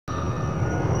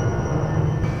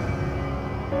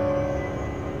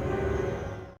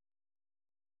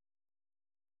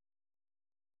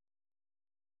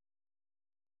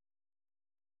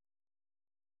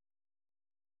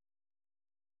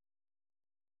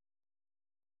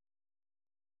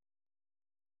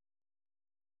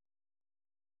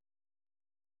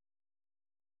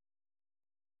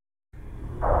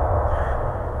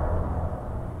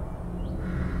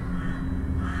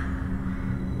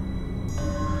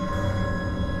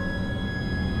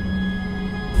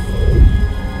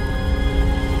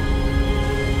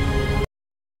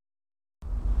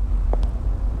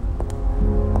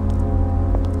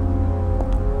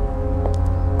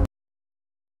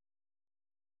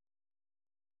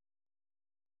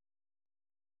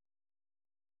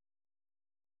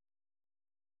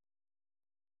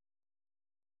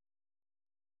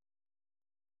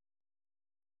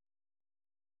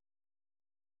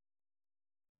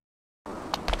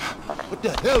What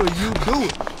the hell are you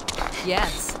doing?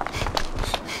 Yes.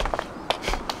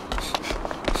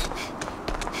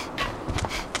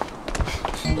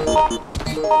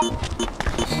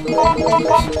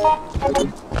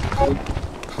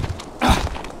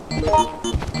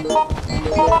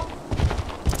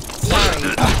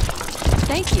 Sorry.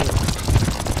 Thank you.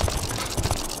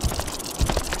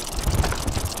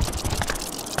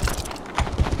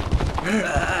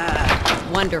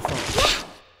 Wonderful.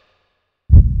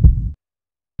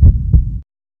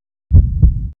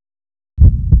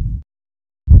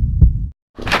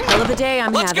 Hell of a day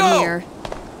I'm having here.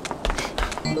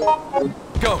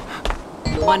 Go.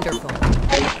 Wonderful.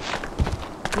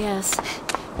 Yes.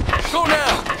 Go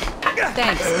now.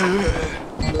 Thanks.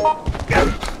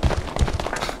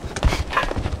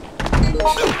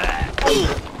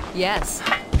 Yes.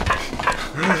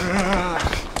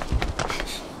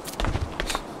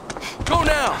 Go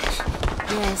now.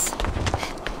 Yes.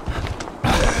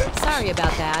 Sorry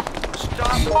about that.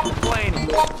 Stop complaining.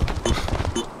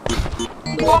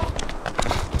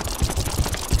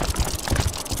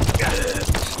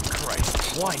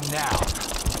 Christ, why now?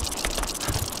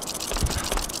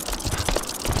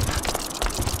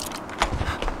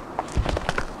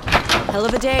 Hell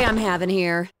of a day I'm having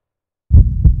here.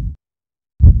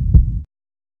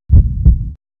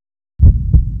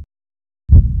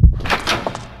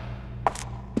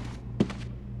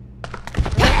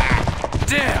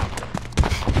 Damn!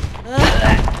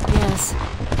 Yes.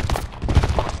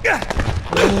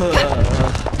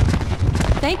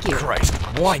 Thank you. Christ,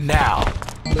 why now?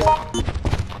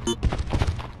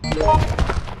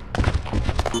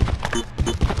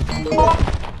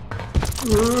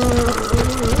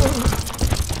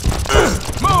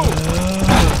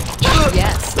 Move!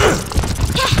 Yes.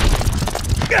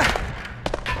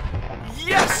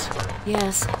 Yes!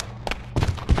 Yes.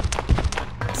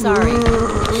 Sorry.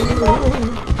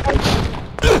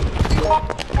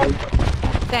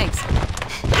 Thanks.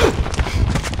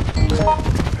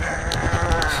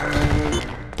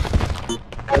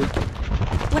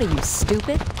 What are you,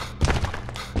 stupid?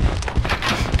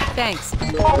 Thanks.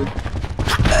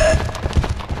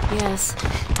 Yes.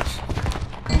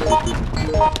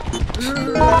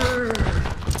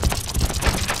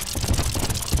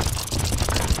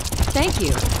 Thank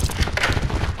you.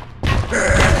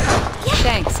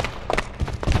 Thanks.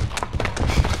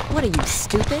 What are you,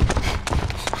 stupid?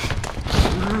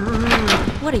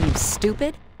 What are you,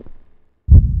 stupid?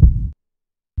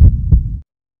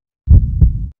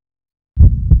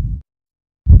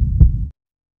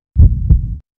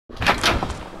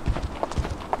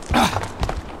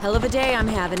 Hell of a day I'm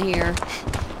having here.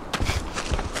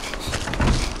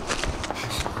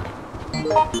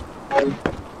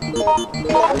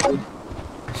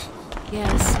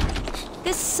 Yes.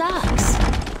 This sucks.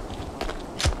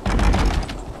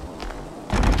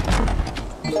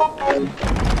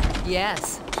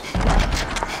 Yes.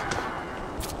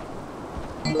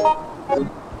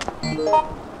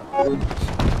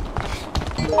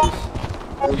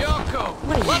 Yoko,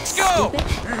 What are you, let's go!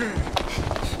 stupid?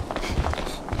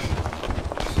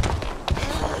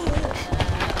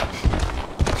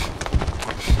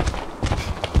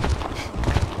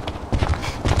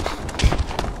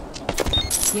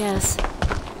 Yes.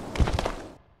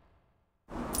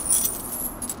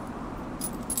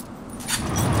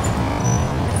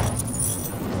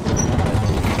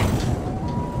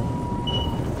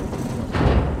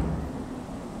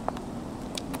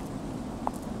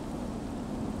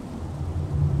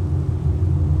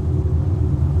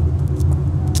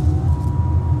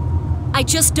 I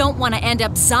just don't want to end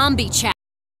up zombie chat.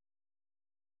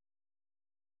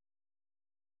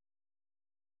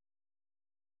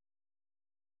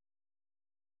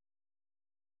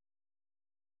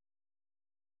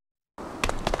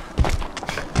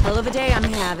 Hell of a day I'm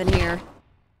having here.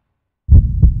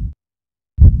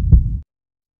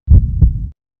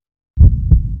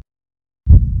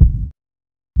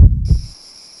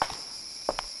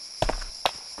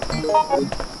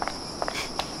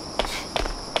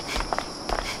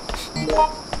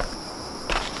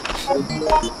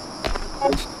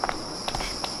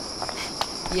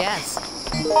 Yes.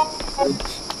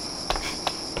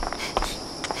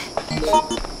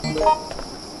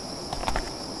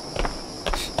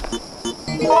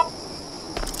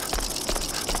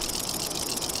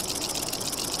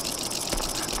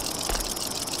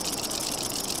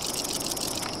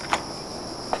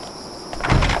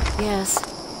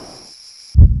 Yes.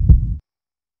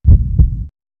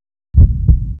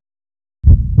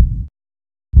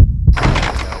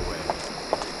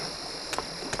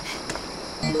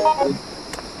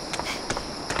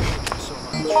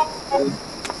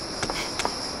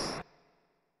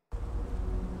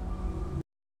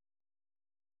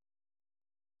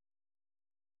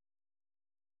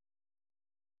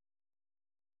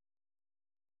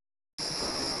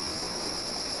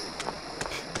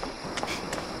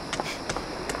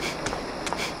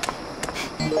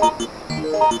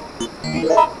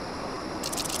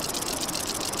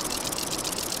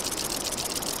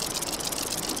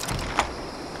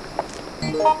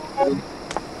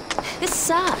 This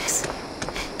sucks.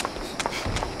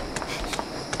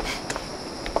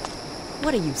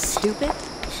 What are you, stupid?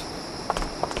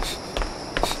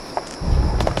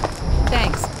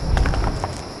 Thanks.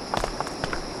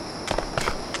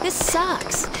 This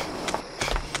sucks.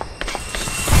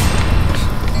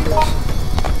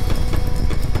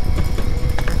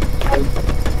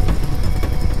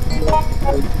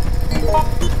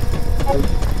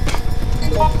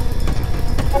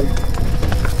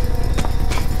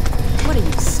 What are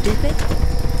you, stupid?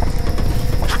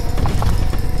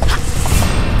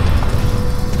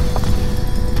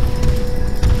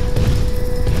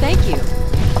 Thank you.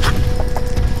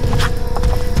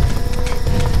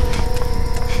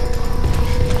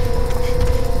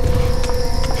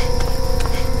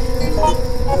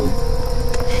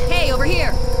 Hey, over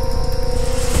here.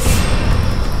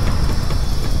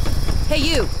 Hey,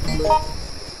 you.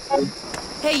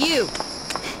 Hey, you.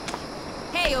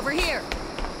 Hey, over here.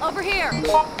 Over here.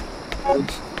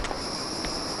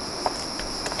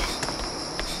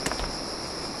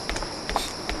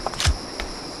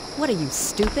 What are you,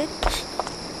 stupid?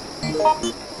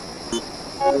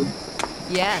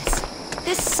 Yes.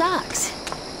 This sucks.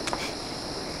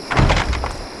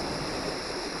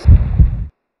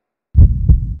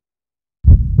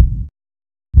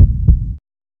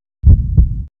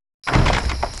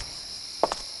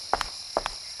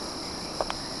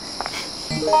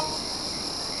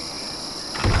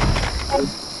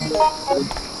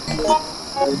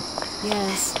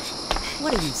 Yes.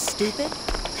 What are you, stupid?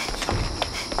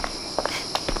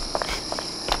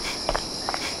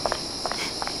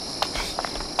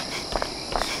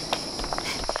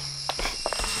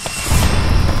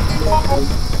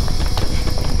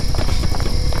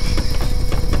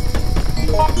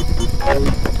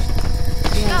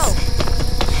 Yes.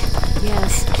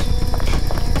 Yes.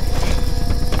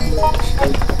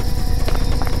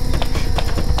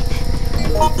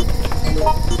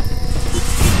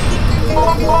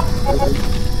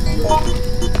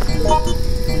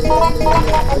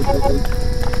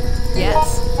 Yes.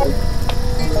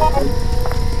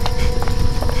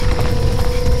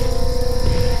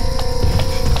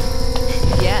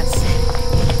 Yes.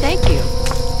 Thank you.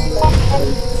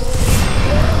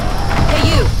 Hey,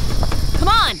 you! Come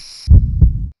on!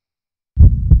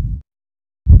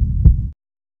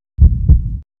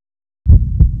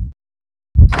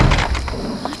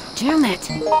 God damn it!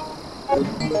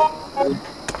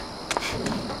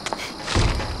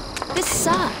 This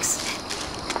sucks.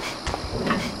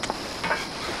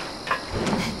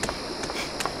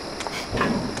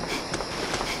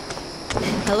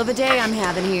 Hell of a day I'm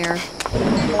having here.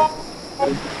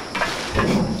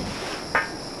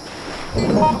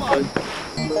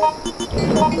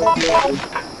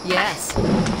 Yes.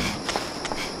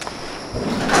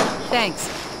 Thanks.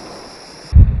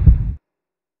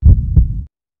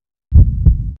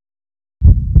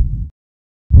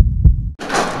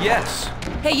 Yes.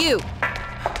 Hey, you!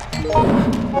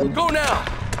 Go now.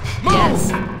 Move.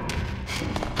 Yes.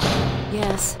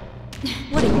 Yes.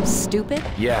 What are you, stupid?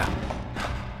 Yeah.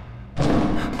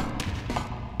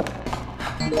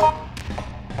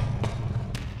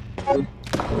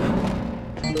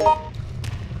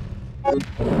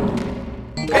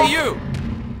 Hey, you!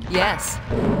 Yes.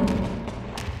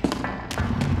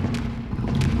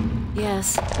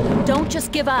 Yes. Don't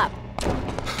just give up.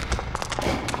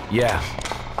 Yeah.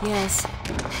 Yes.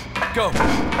 Go.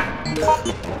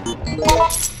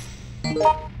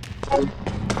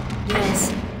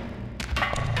 Yes.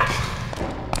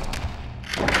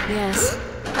 Yes.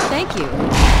 Thank you.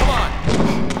 Come on.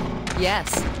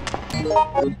 Yes.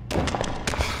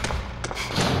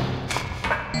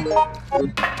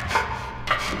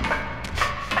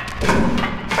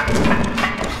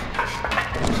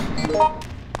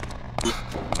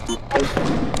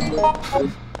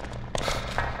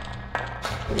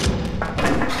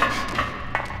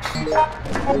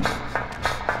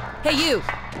 Hey, you!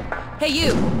 Hey,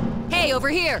 you! Hey, over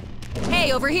here!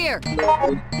 Hey, over here!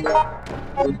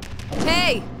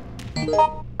 Hey!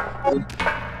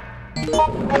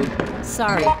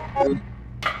 Sorry.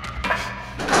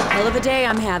 Hell of a day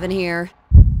I'm having here.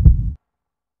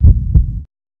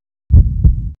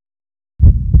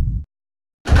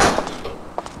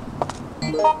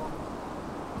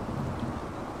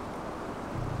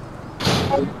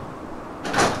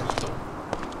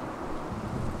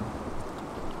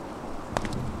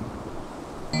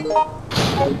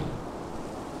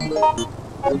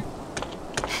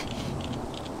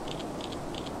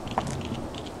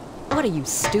 What What are you,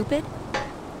 stupid?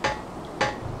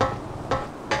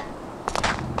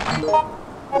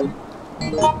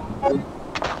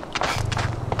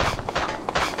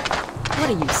 What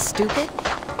are you, stupid?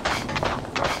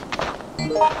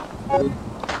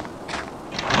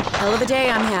 Hell of a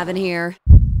day I'm having here.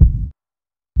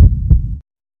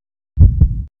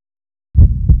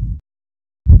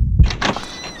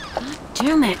 God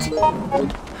damn it.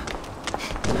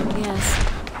 Yes.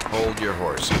 Hold your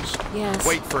horses. Yes.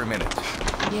 Wait for a minute.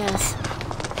 Yes.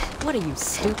 What are you,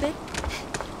 stupid?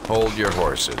 Hold your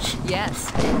horses.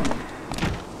 Yes.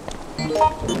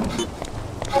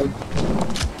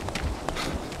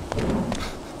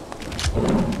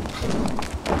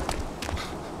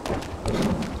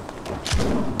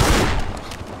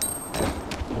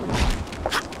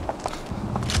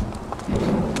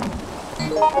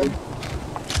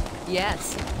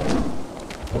 Yes.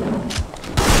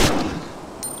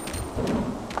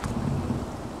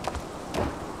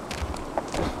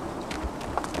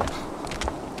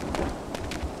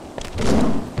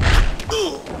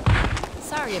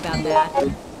 Sorry about that.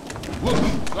 Whoop,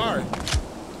 sorry.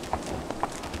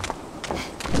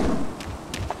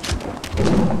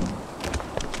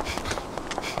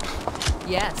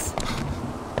 Yes.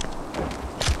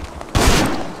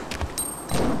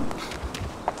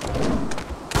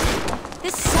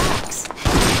 This sucks.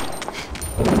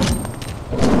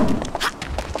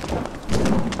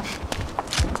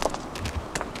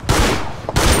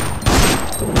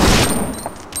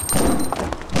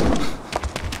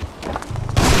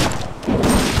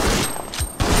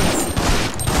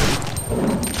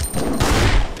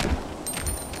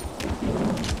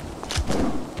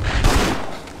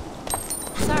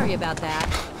 Sorry about that.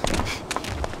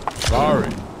 Sorry.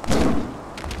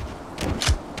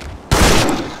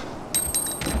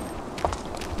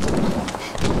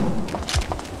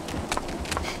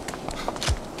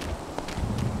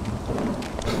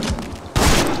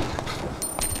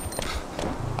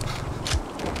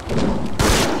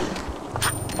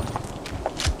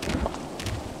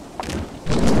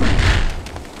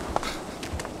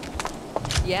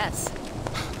 Yes.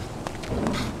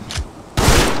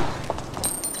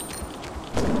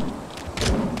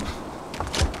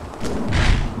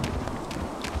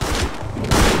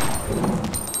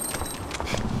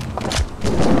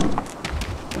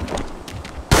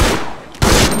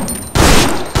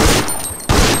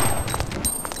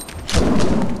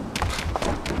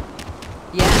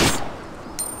 Yes.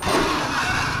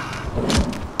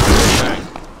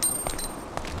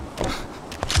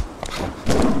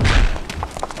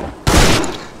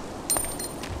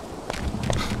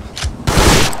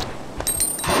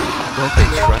 Don't they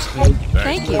trust me?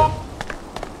 Thank you.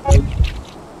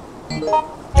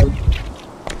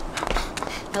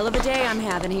 Hell of a day I'm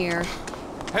having here.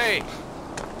 Hey!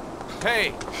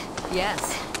 Hey!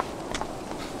 Yes.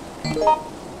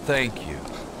 Thank you.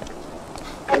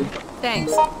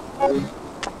 Thanks.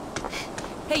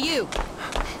 Hey, you.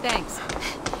 Thanks.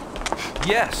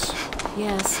 Yes!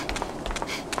 Yes.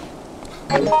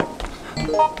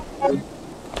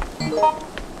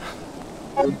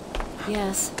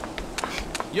 Yes.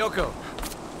 Yoko!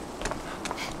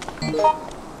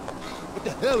 What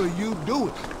the hell are you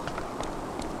doing?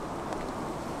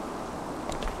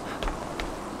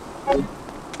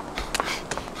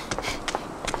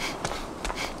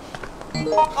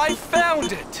 I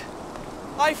found it!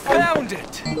 I found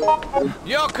it!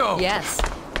 Yoko! Yes.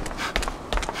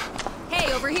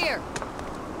 Hey, over here.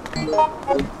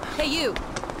 Hey, you.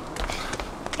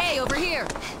 Hey, over here.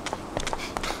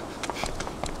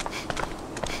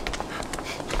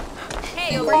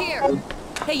 Hey, over here.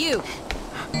 Hey, you.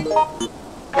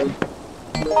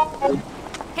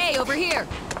 Hey, over here.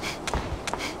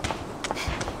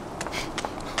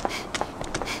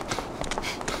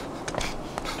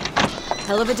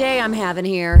 Hell of a day I'm having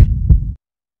here.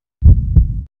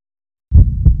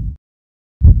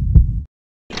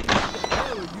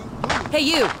 Hey,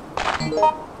 you!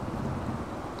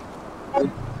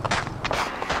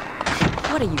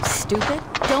 What are you, stupid?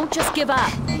 Don't just give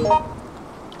up.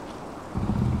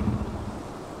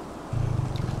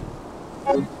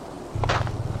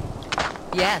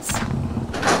 Yes.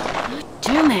 God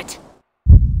damn it.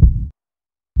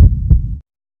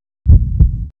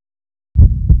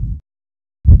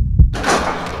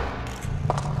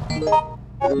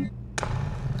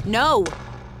 No.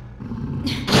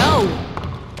 No.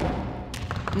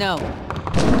 No.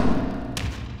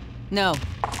 No.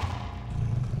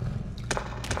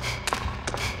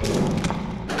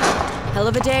 Hell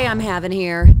of a day I'm having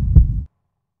here.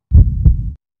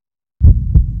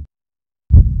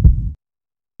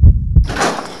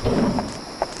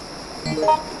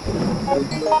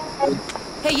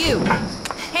 Hey, you!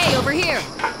 Hey, over here!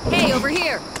 Hey, over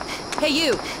here! Hey,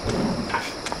 you!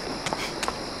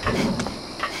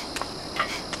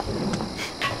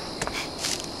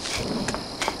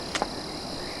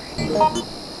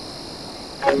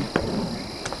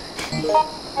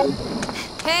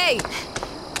 Hey!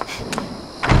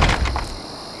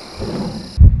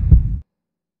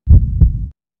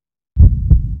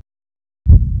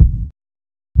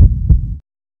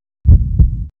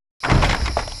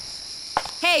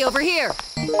 Hey, over here!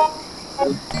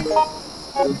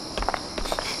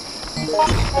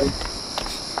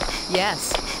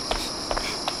 Yes.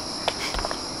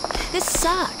 This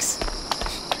sucks.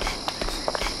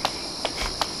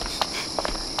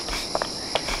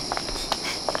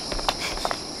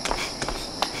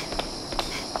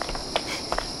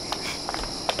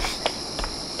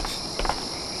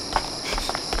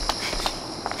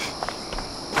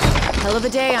 Hell of a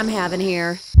day I'm having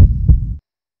here.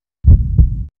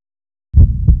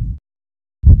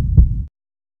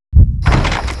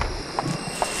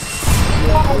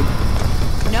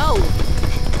 No!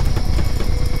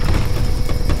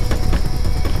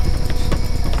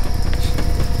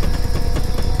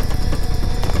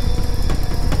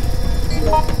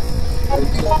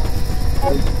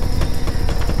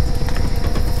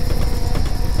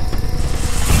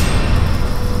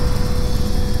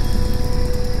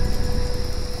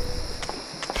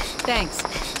 Thanks.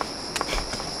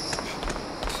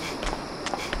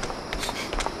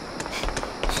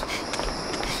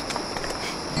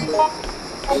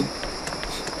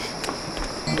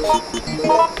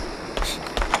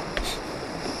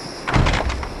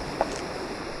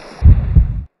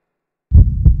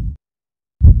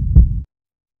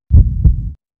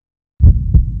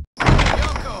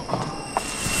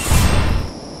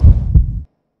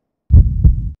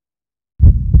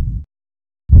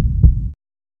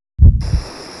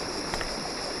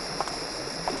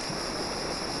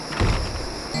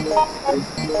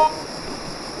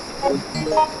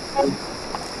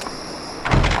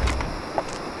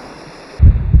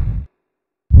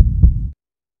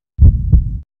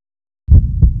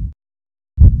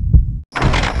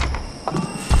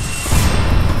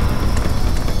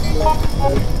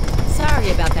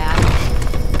 Sorry about that.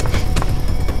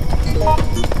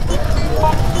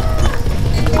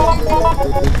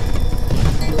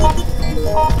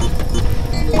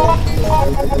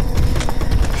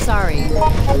 Sorry.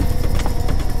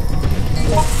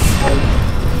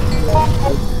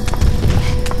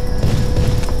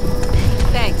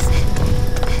 Thanks.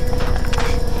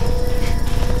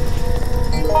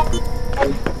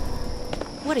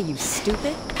 What are you,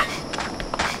 stupid?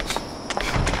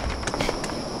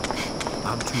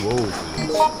 I'm too old for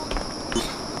this.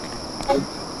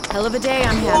 Hell of a day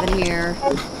I'm having here.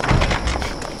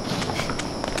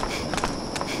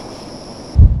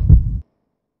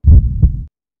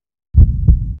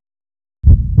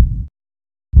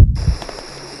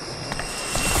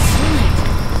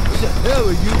 What the hell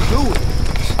are you doing?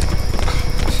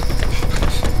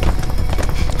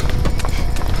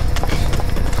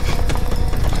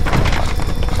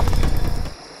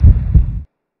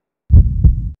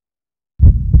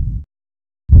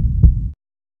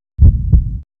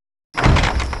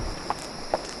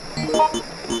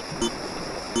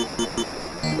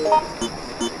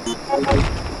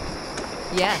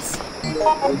 Yes.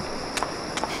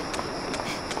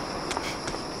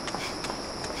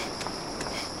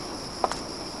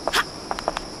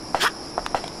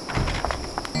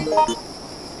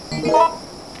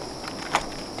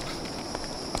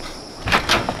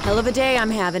 Hell of a day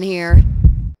I'm having here.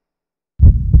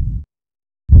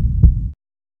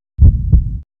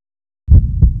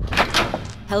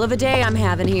 Hell of a day I'm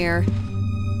having here.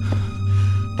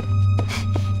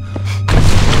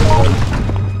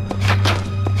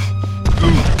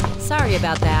 Sorry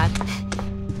about that.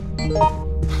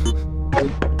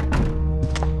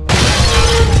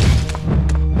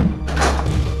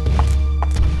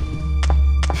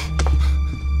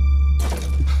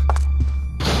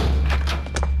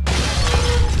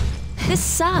 This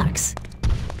sucks.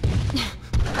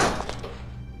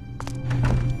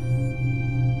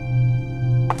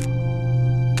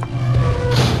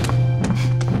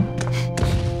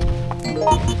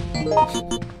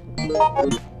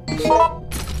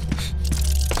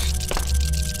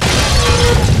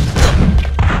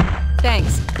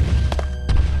 Thanks.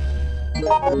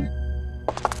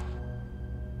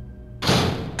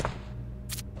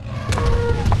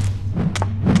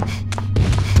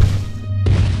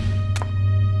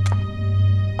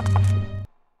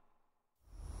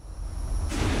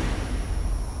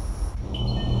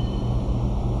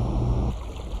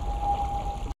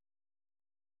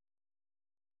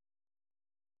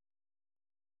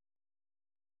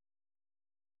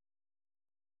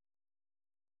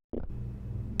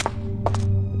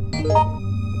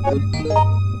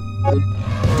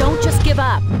 Don't just give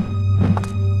up.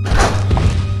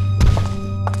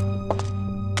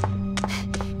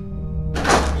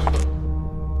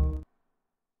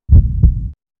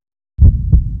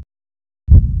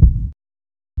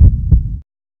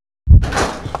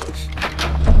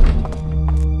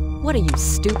 What are you,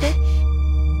 stupid?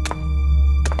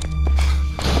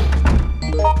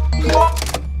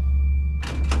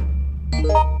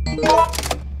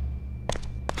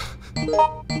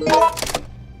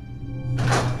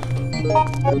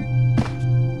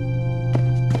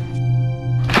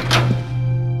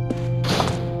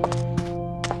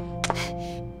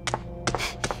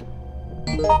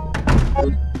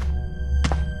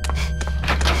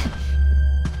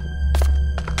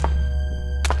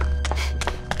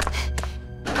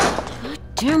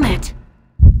 Damn it!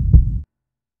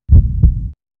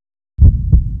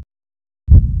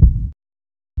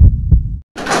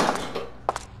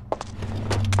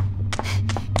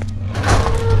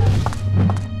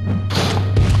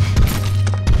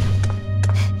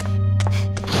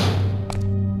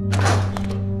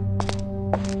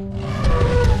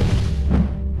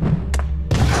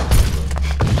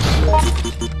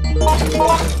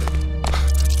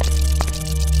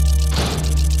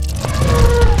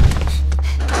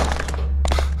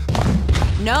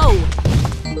 No!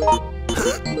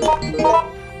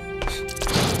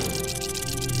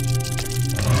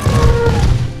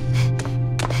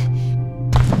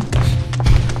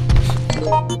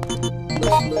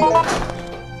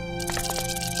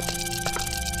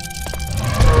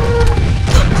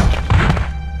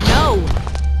 No!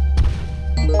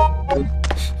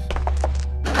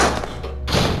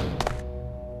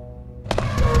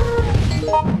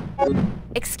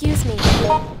 Excuse me.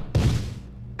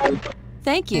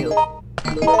 Thank you.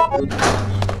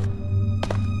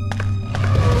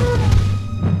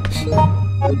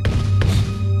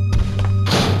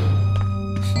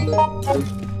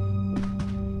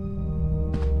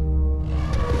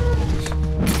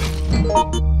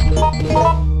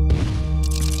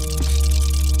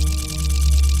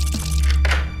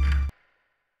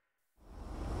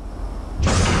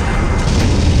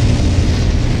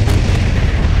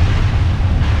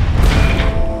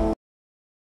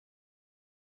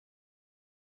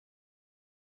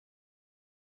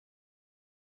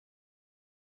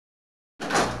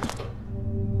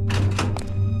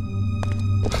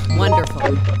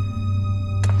 Wonderful.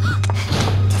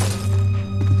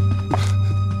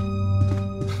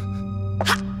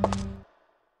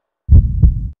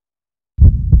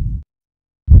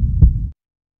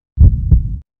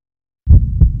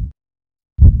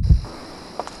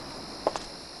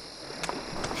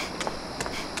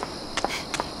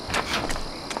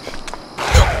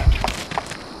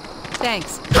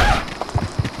 Thanks.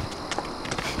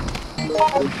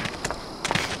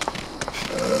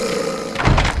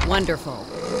 Wonderful.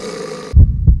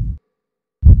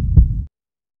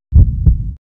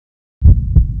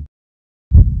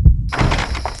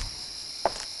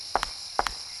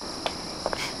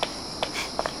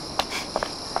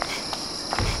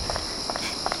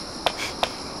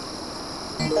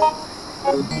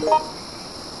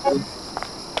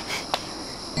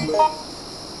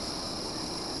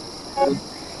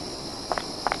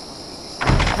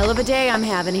 Hell of a day I'm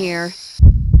having here.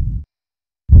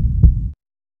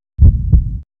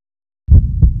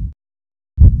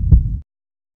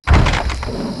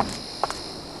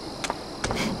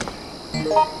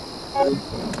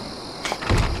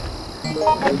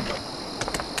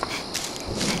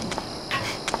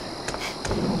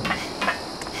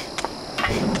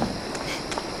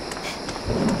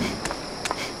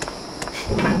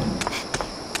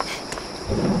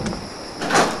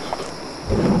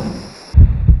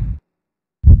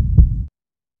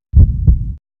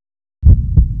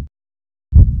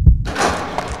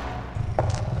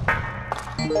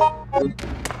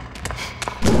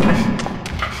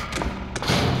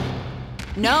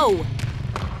 No!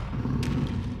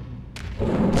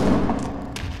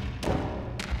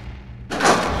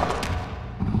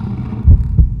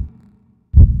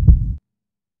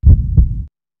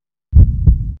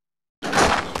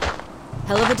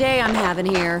 Hell of a day I'm having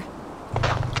here.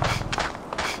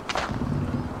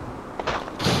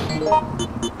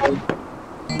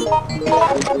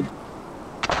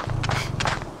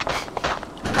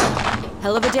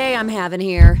 Hell of a day I'm having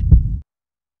here.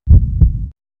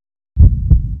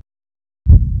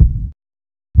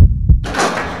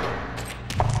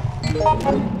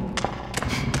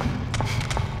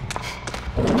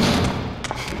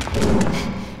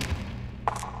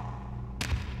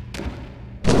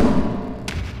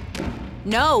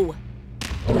 No!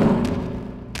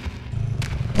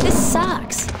 This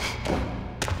sucks.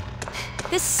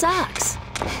 This sucks.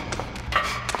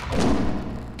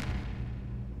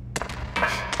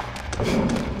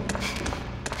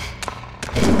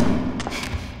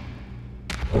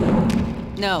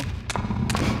 No.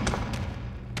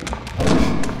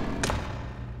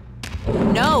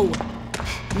 No.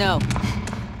 No.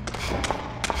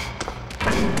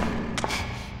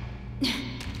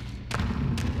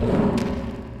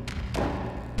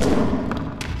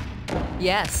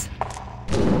 Yes.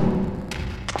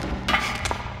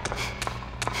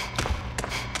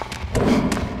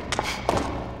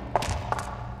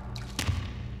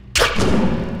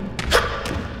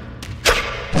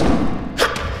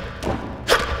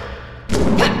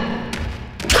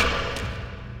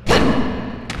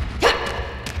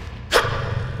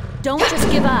 Don't just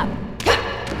give up.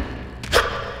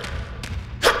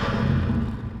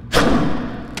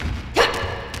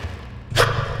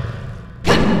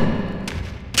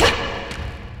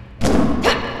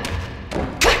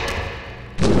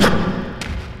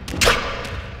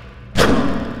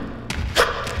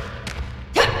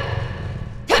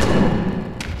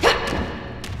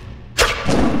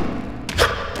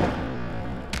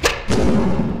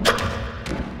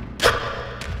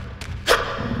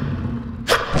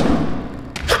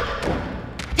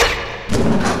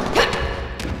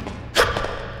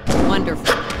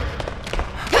 Wonderful.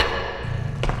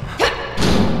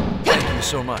 Thank you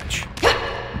so much.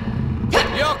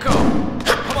 Yoko!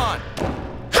 Come on!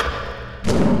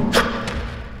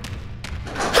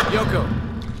 Yoko,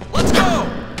 let's go!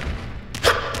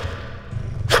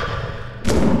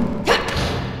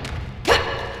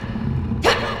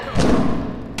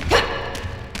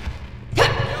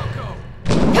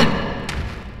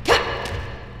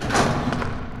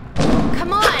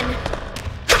 Come on!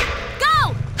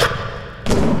 Go!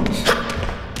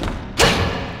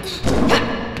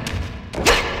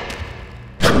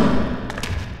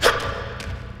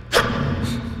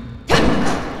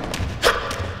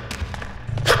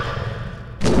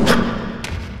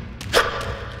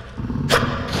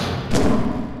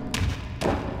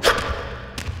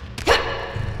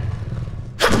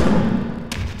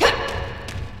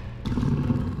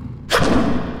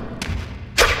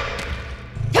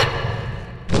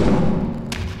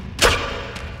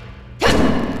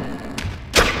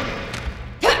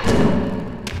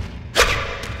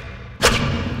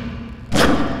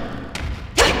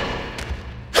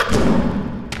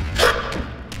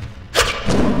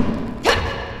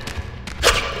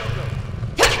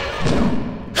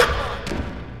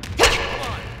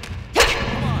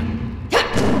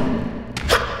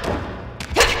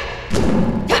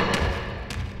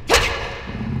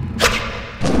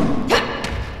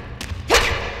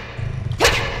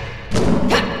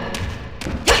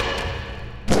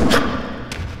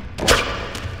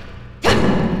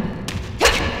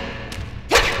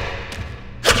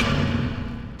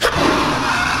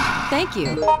 Thank you.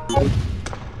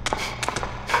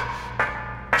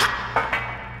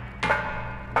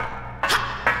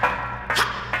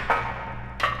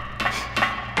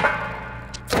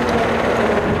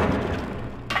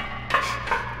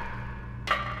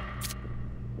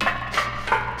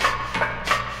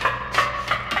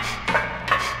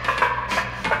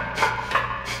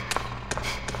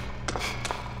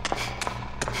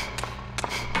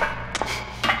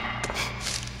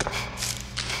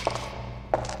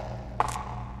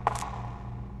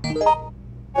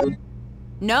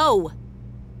 No!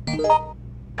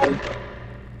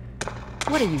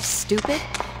 What are you, stupid?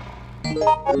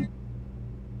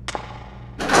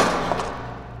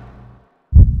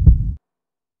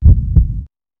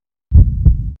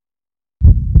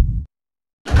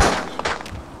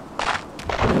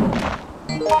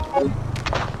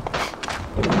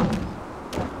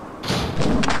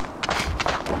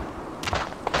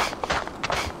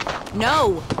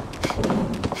 No!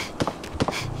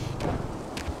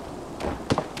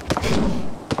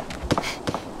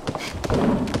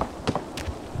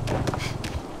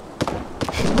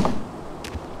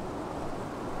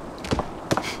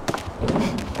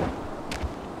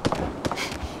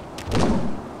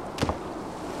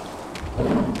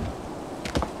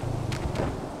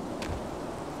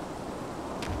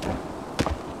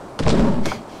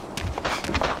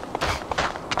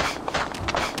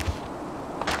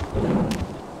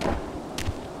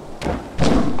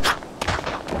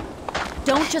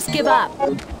 Don't just give up.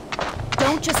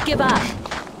 Don't just give up.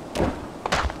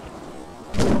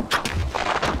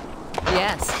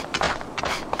 Yes.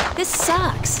 This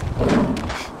sucks.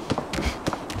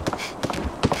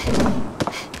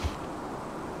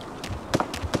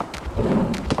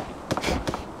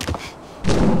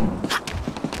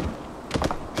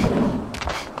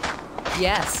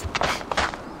 Yes.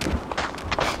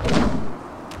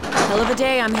 a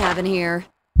day I'm having here.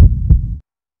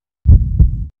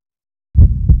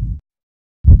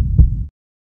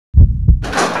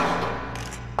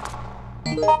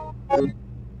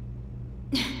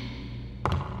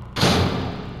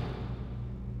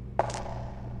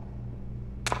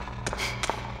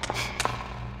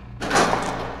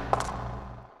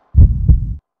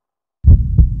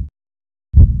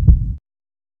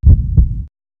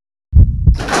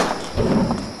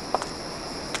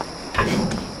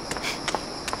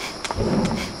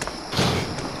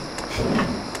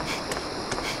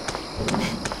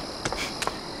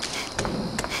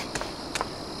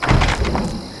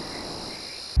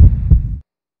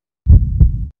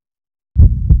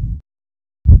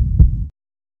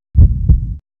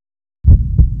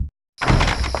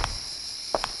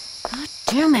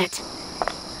 Damn it!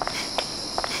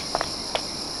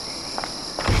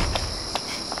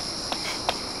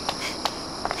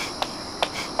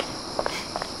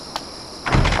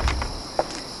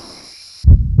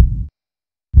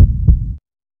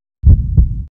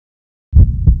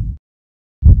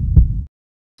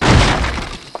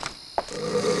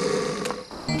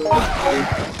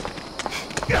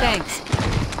 Thanks.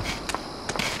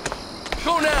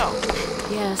 Go now!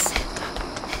 Yes.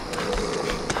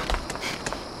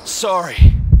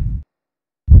 Sorry.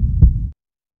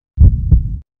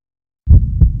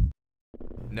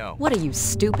 No. What are you,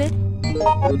 stupid?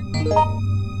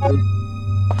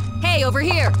 Hey, over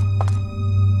here!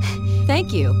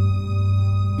 Thank you.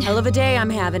 Hell of a day I'm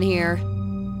having here.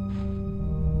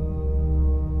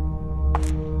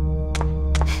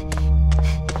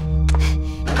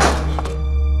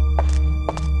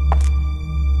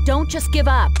 Don't just give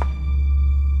up.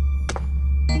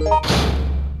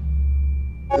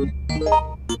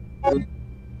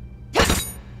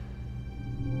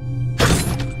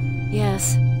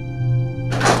 Yes.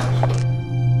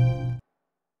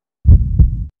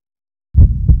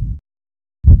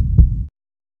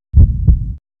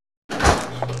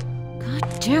 God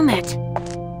damn it.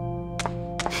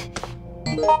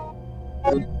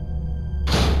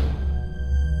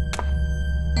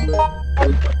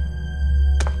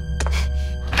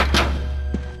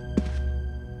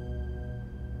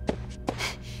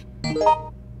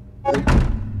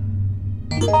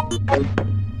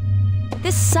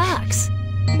 This sucks.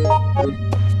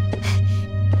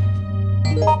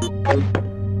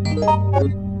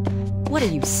 What are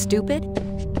you, stupid?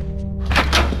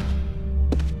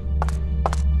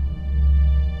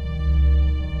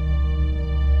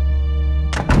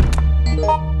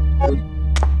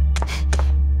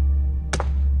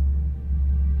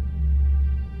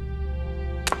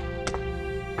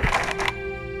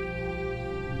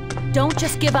 Don't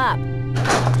just give up.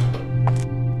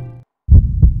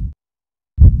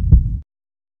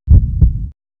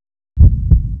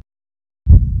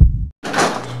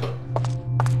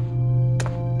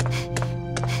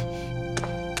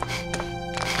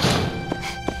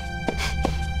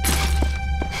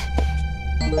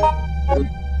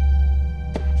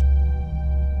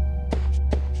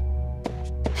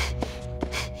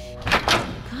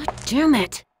 God damn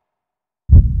it.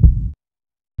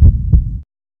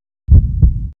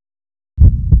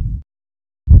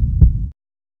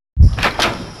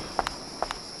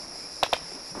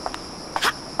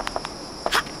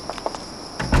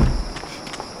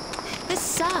 This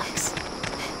sucks.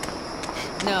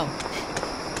 No.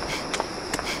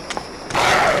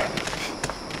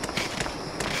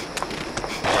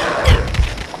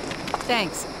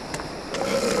 Thanks.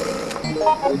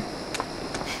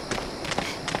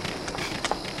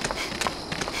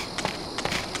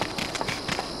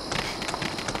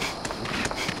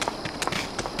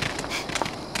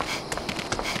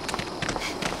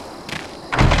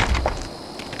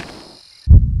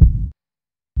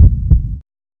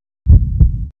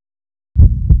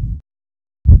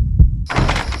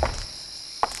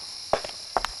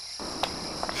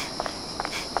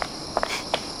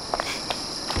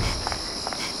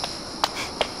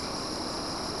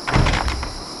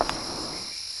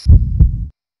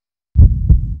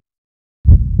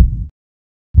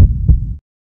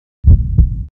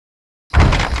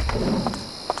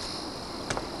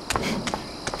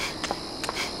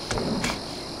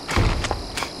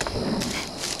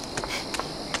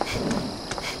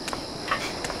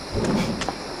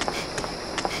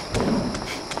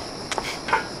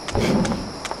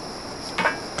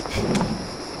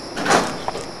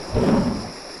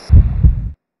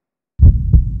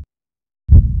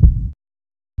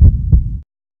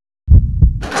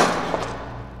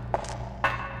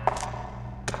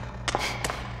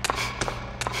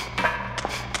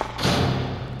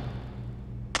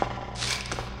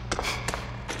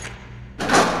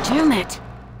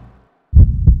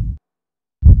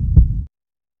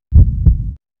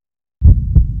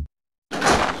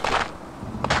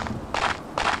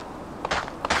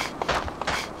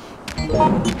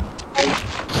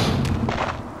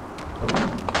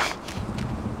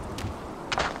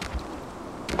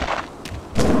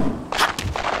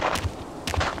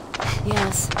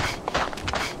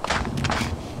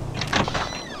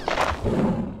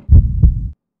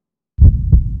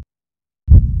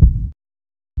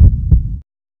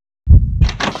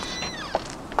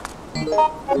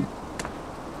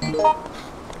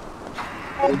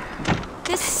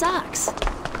 This sucks.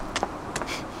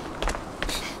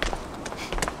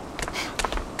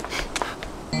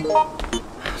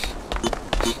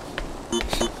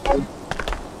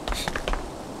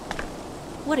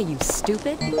 What are you,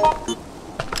 stupid?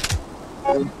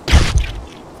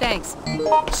 Thanks.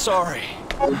 Sorry.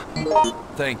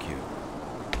 Thank you.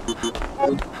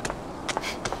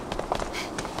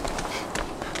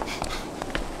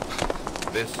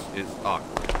 This is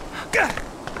awkward.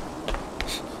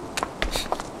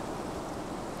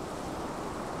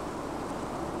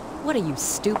 What are you,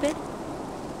 stupid?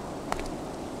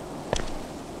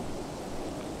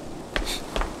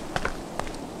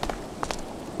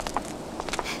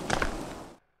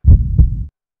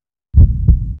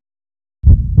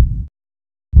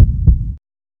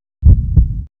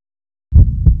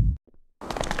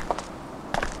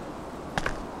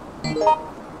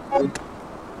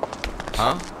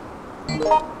 Huh?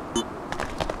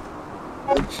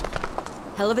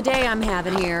 Hell of a day I'm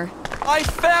having here. I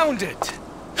found it!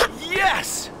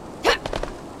 Yes!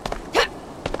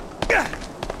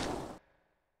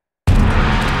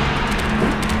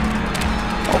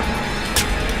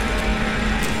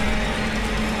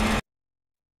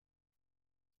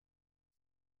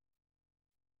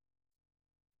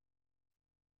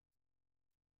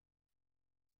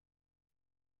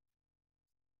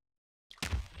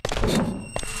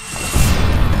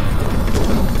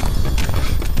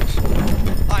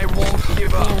 I won't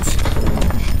give up.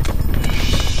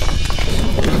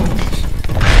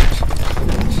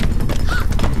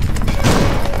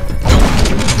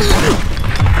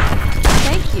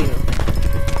 Thank you.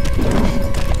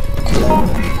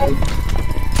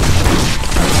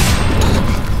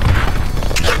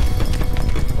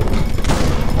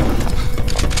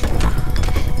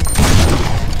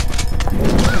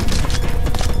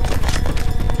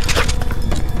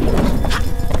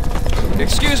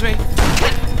 Excuse me.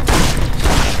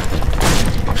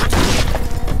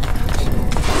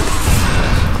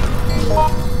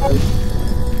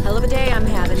 Hell of a day I'm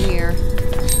having here.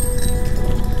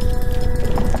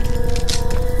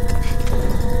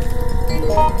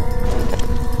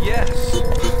 Yes.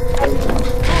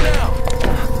 Go now.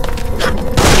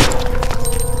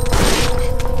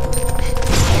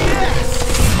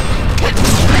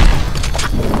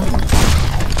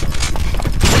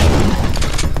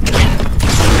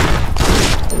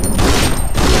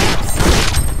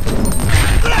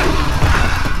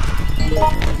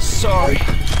 Sorry.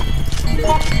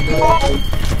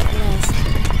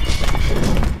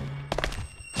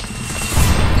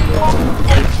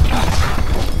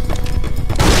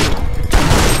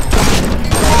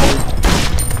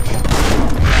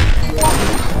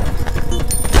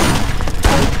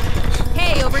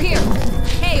 Hey, over here.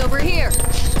 Hey, over here.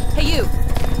 Hey, you.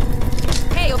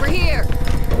 Hey, over here.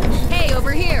 Hey,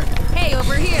 over here. Hey,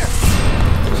 over here.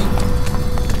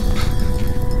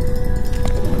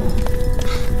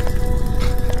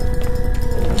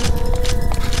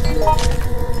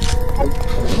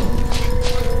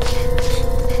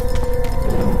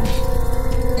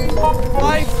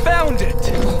 I found it!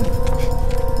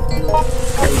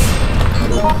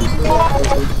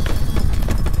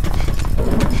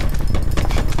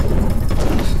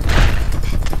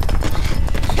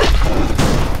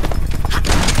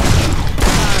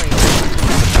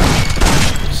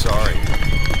 Sorry.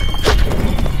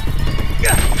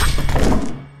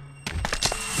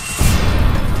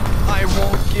 I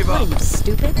won't give What up. are you,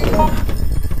 stupid?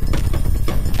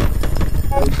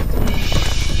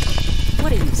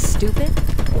 What are you, stupid?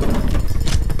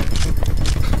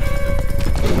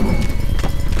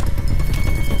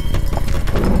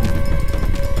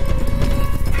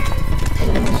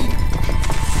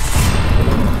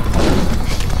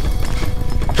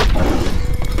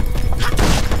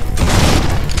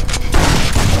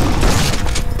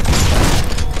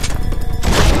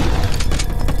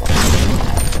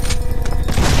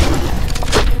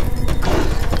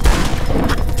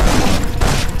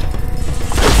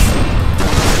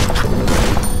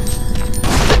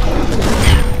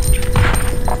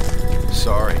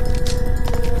 Sorry.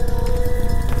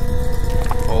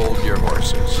 Hold your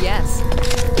horses. Yes.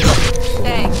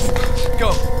 Thanks.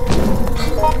 Go!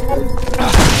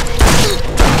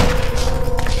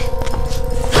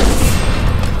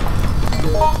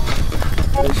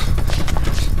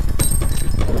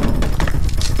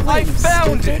 I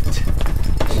found it!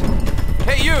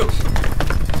 Hey, you!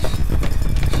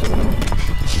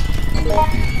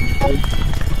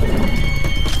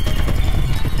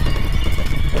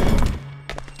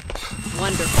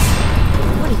 Wonderful.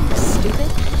 What are you, stupid?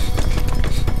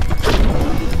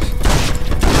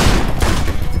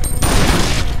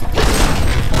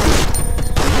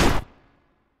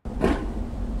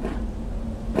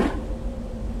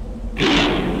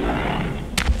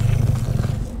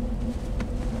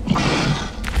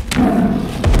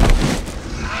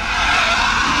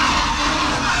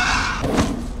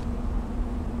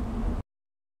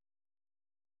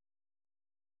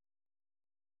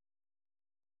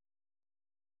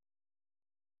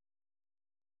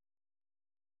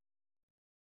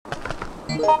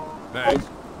 Thanks.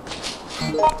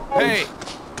 Hey!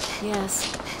 Yes.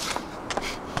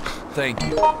 Thank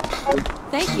you.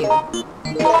 Thank you.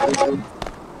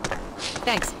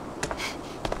 Thanks.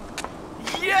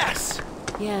 Yes!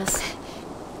 Yes.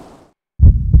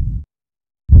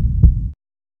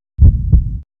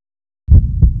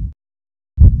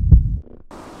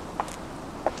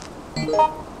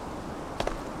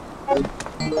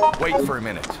 Wait for a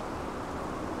minute.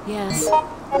 Yes.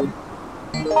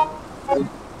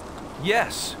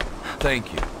 Yes.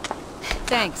 Thank you.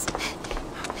 Thanks.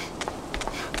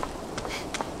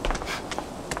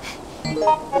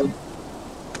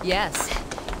 Yes.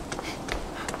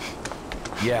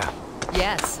 Yeah.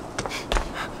 Yes.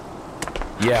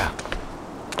 Yeah.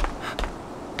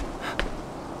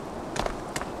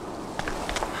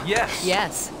 Yes.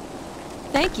 Yes.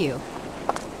 Thank you.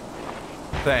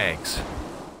 Thanks.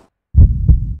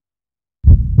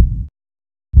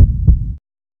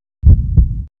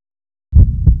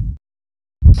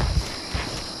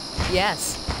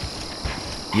 Yes.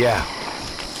 Yeah.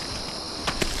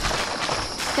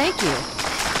 Thank you.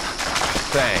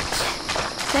 Thanks.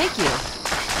 Thank you.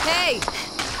 Hey!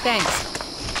 Thanks.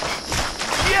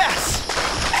 Yes!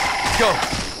 Go!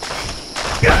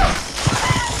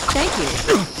 Thank you.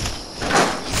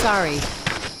 Sorry.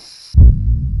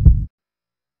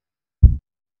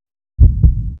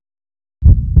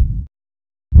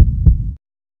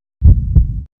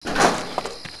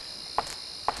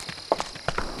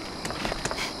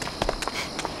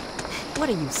 What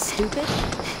are you, stupid?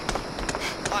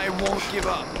 I won't give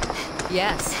up.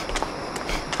 Yes.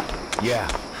 Yeah.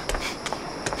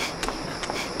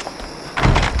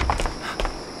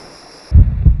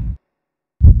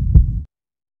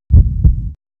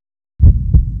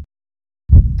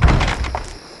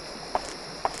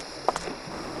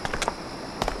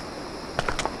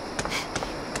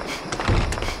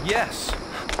 Yes.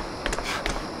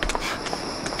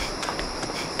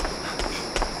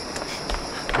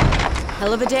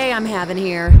 Hell of a day I'm having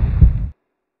here.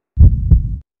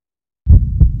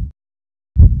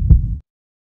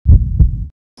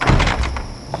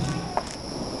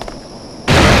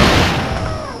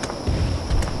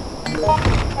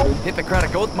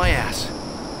 Hippocratic oath my ass.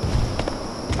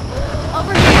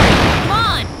 Over here! Come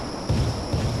on!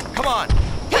 Come on!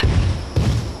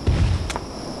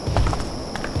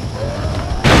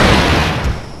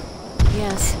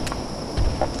 Yes.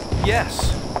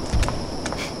 Yes.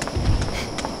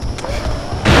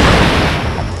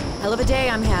 Hell of a day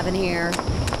I'm having here.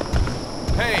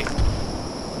 Hey!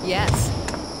 Yes.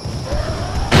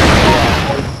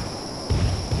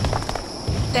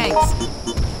 Thanks.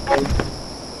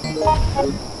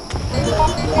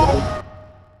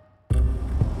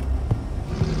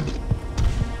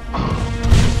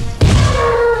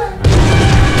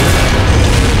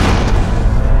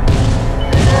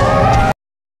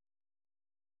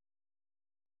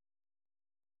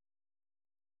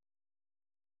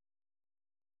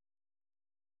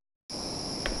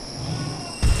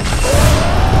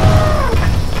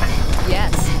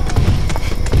 Yes.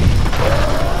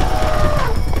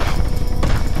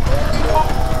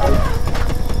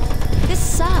 This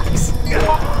sucks.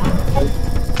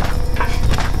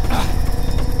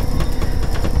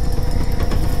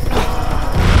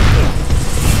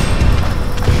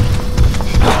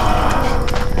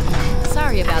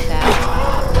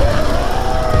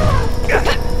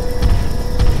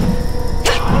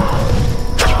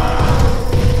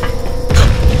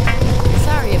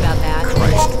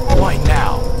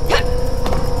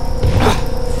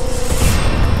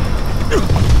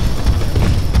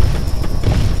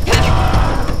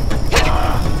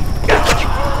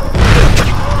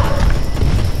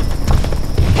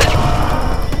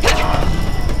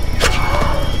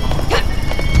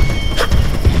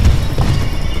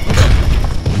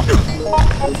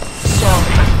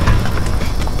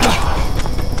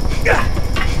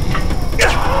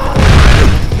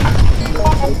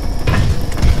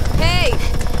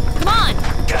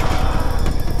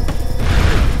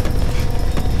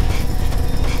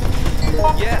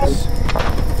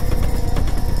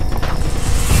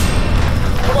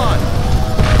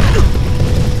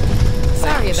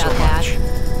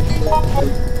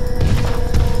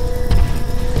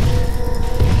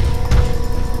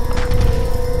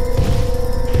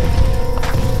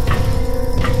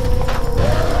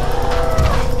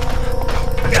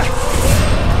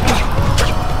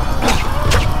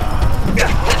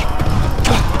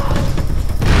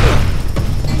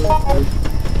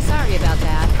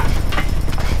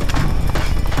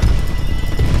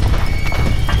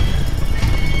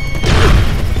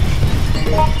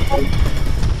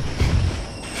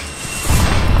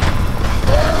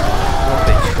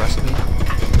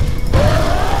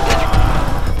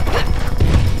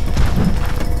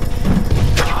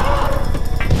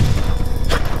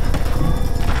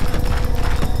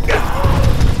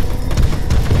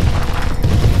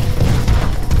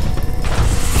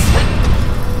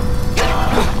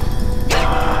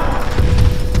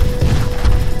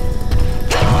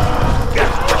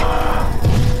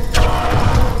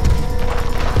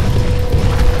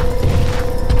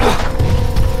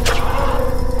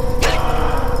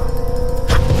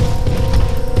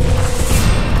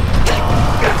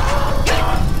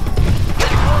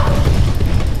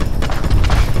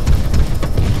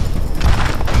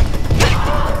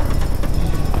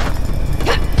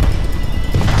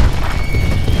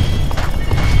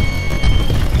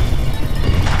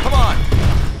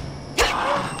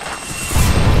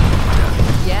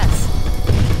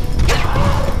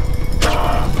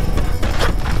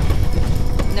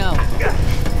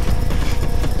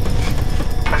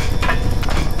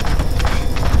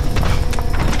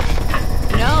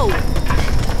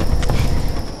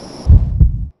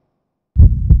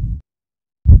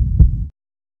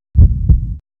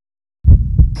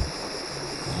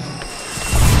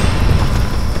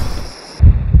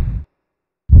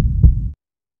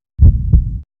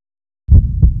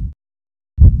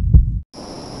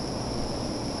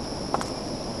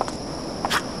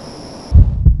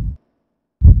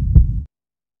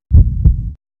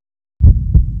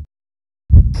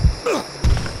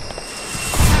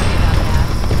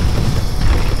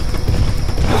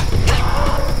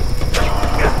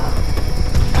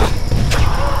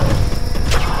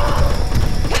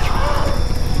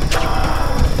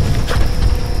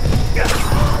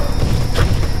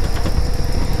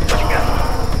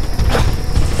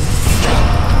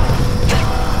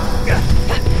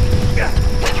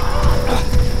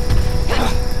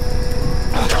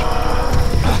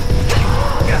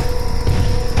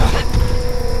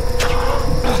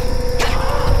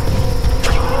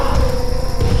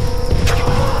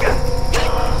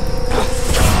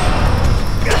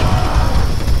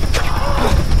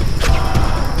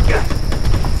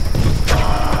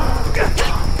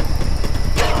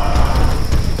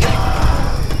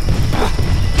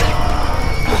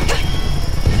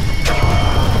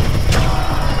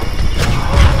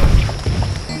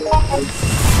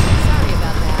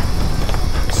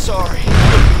 sorry.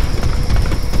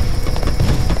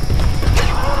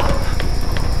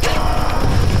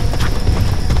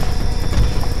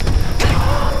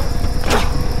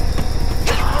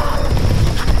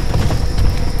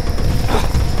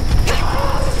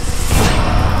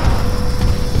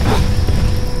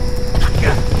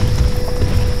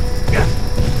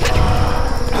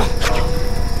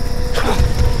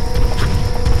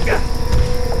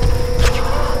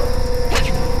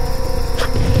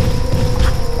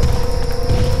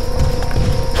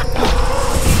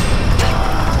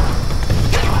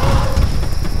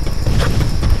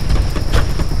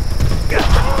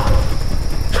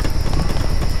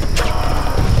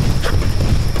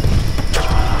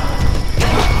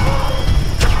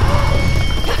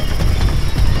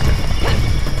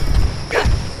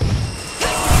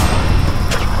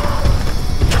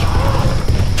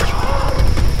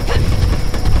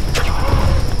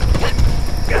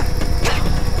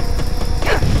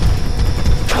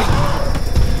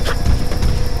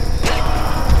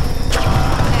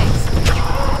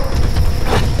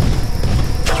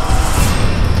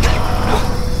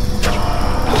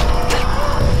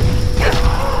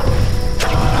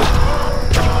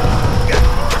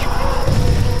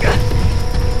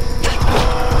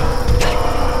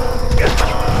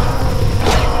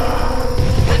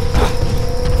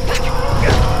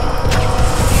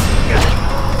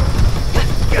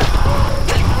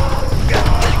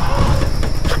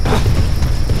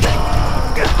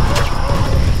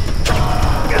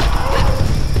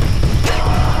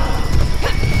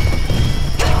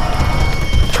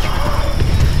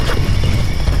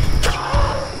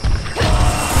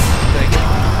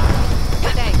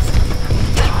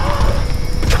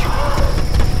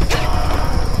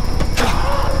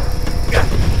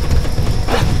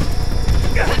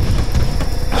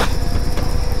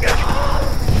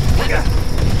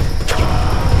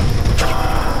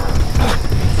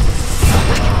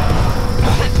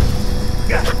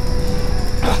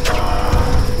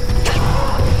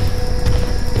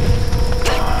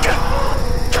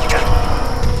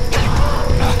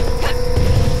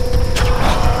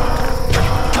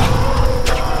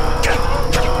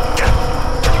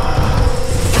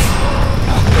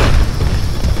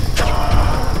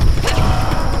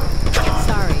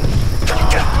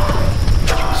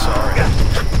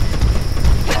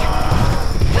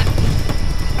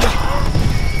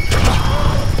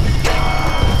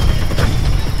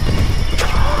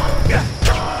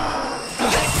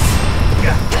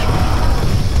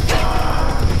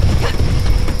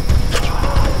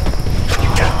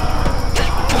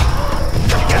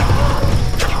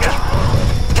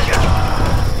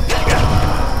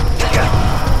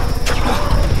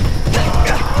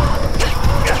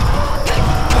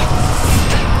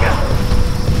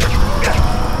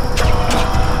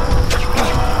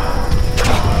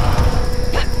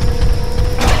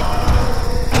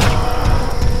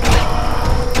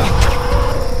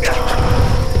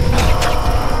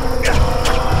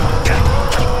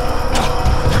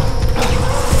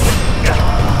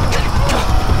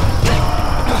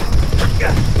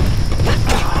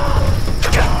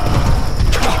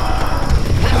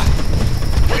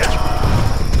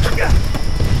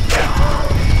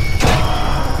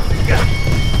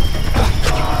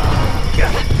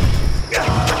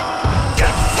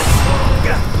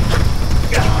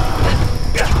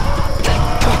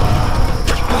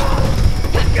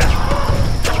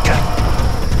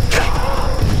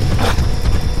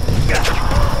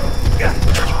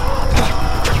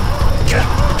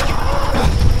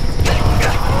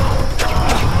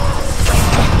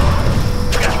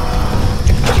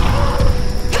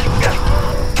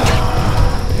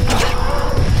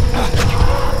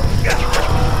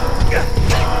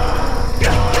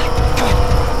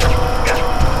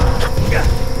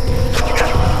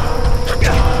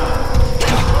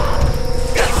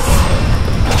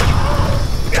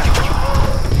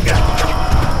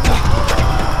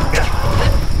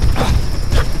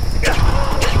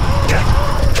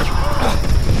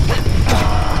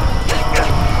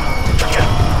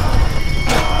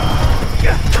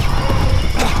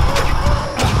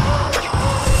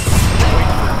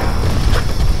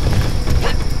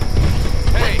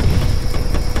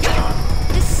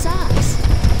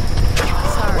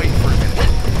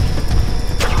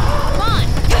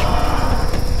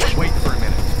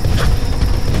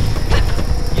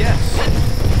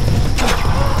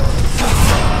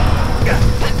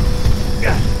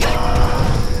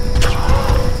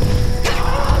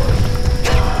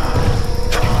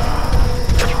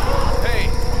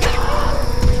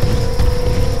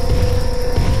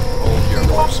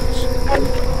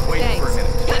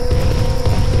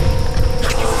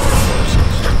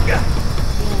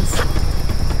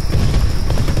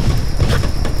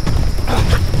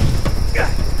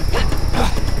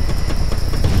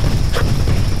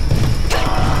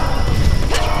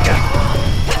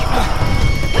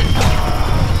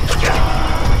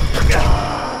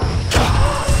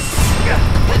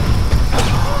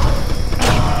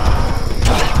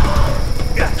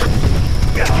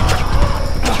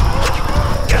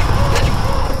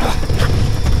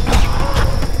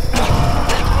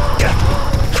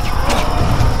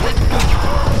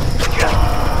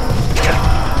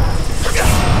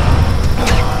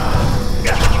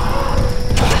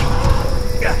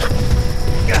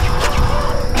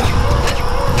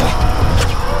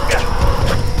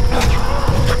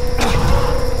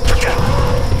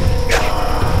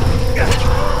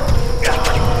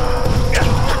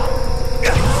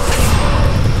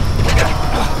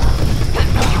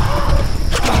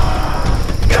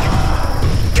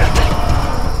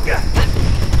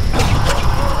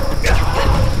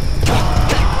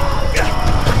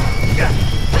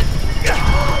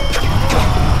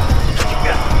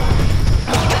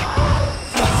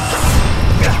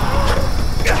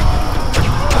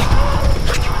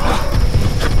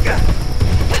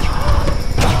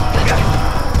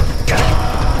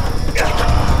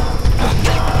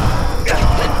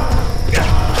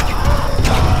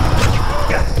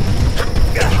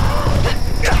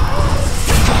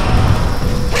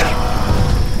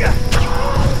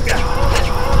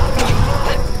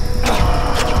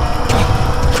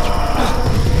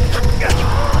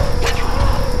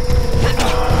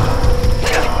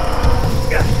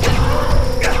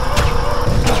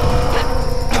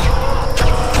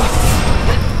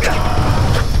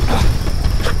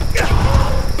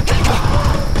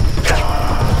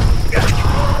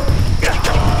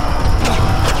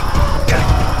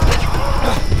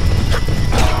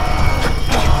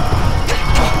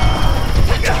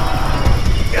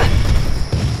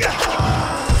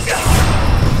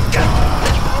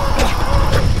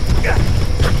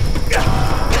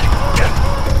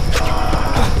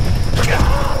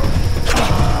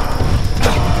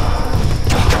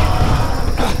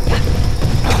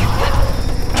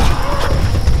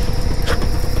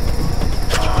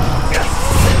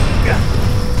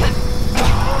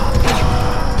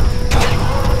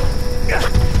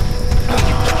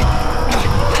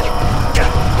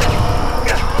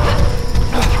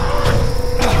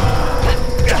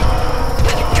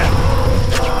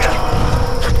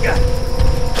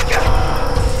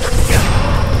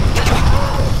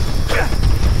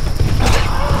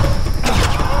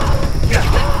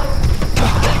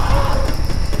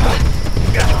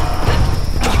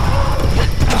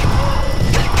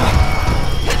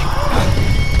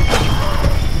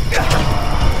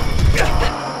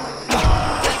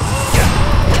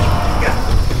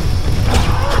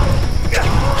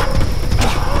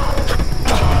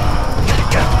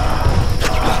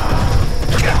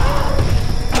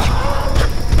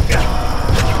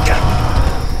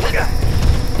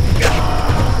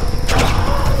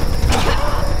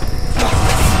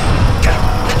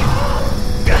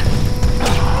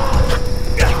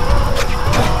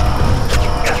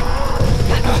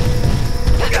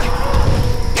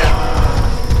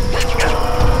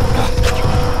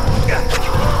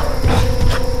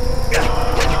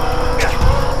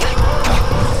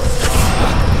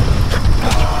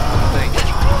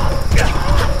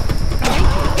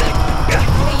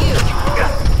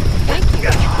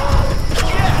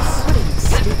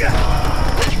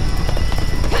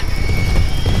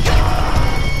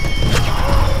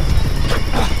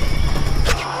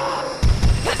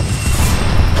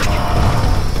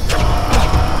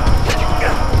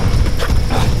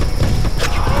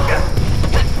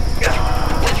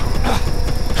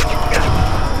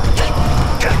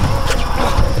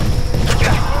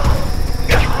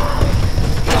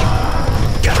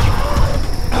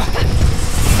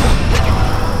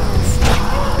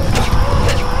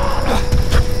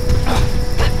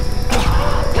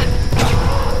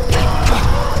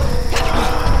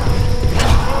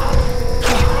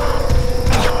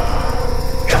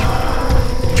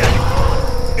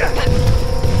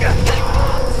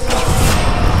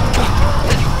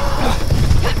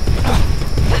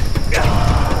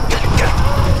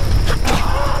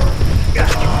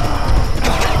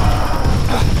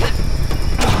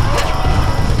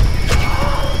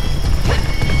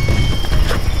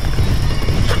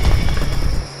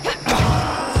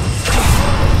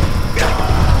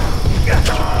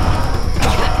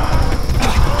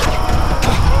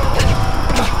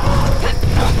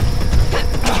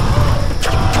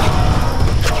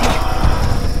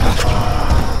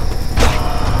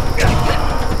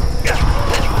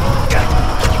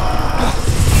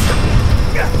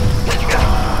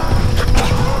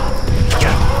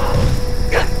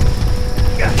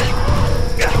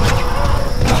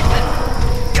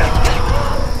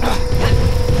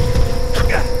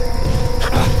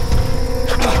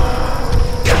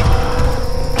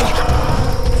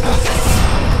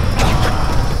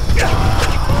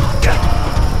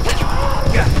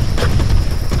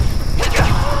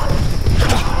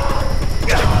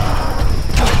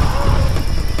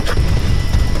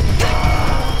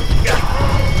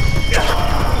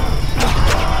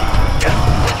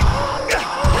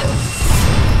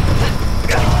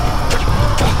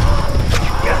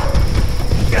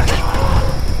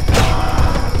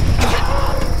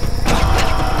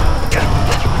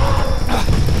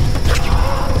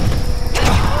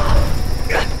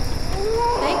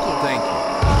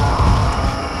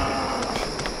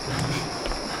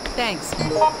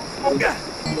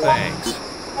 Thanks.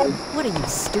 What are you,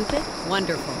 stupid?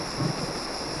 Wonderful.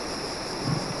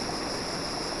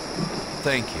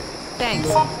 Thank you. Thanks.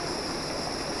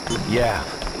 Yeah.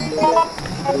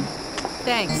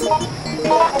 Thanks.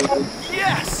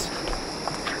 Yes!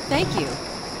 Thank you.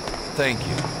 Thank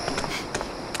you.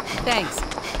 Thanks.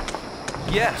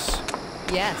 Yes.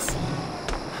 Yes.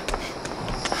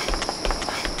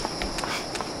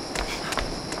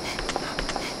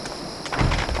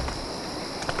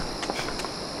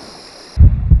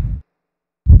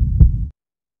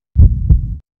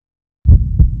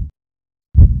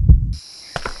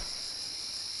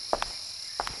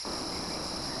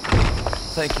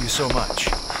 Thank you so much.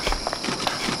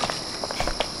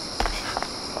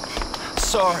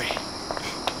 Sorry.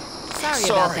 Sorry Sorry.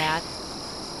 about that.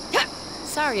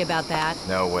 Sorry about that.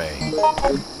 No way.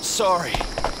 Sorry.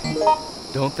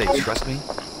 Don't they trust me?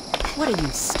 What are you,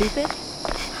 stupid?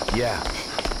 Yeah.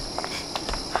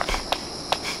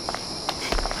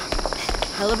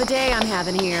 Hell of a day I'm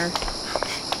having here.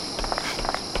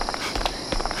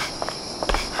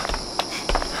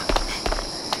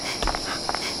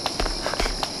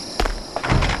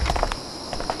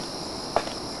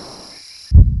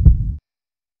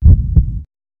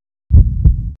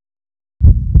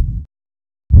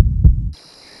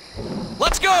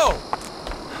 Let's go!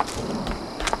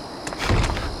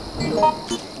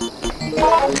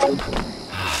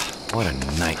 What a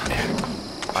nightmare.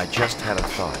 I just had a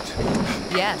thought.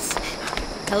 Yes.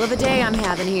 Hell of a day I'm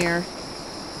having here.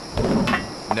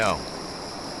 No.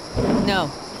 No.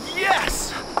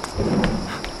 Yes!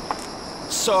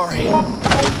 Sorry.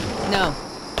 No.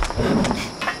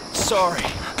 Sorry.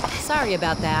 Sorry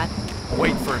about that.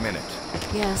 Wait for a minute.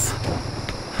 Yes.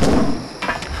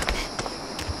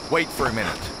 Wait for a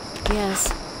minute. Yes.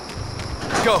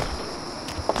 Go!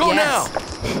 Go Yes.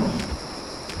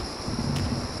 now!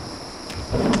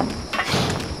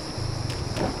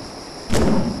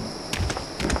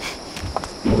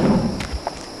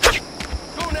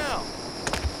 Go now!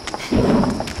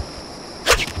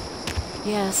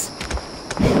 Yes.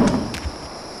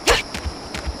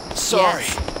 Sorry.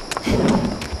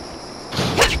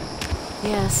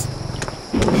 Yes.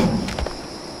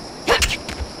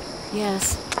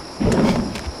 Yes.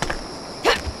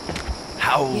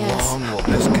 How Yes. long will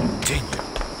this continue?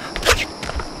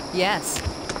 Yes.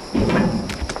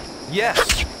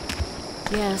 Yes.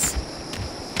 Yes.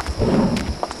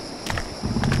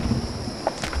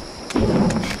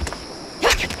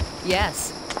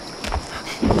 Yes.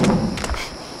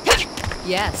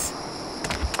 Yes.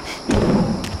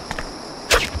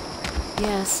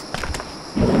 Yes.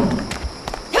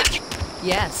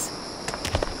 Yes.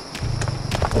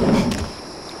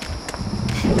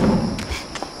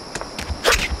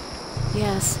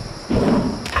 Yes.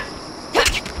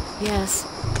 Yes.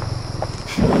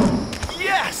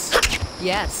 Yes!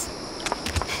 Yes.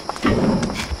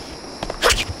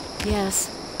 Yes.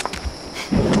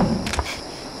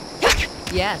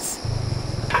 Yes.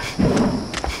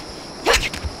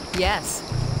 Yes.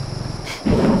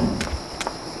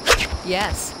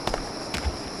 Yes.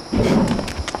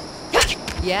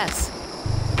 Yes.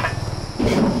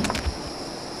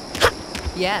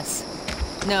 Yes.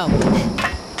 No.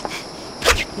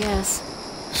 Yes.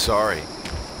 Sorry.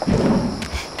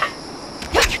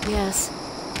 Yes.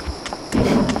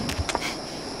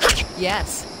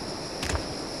 Yes.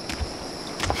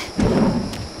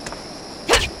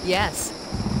 Yes.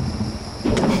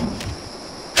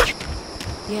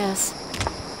 Yes.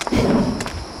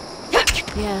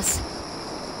 Yes.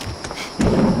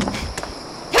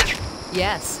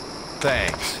 Yes.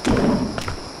 Thanks.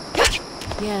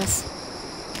 Yes.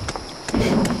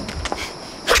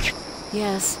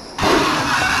 Yes.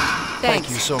 Thank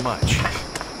you Thanks. so much.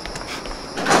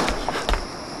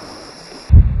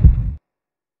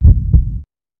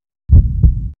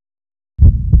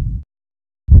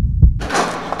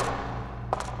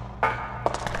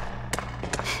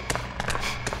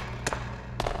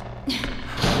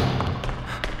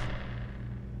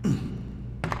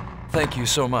 Thank you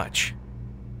so much.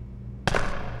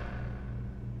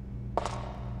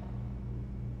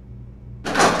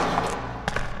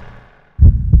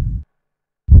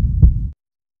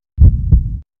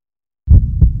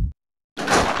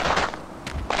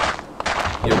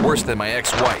 You're worse than my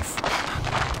ex-wife.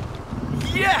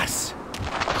 Yes!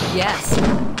 Yes.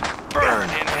 Burn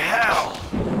in hell!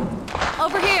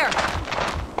 Over here.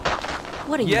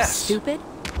 What are you, Yes. stupid?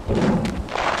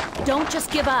 Don't just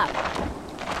give up.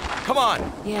 Come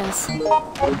on! Yes.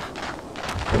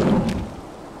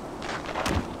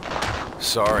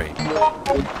 Sorry.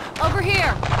 Over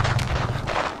here.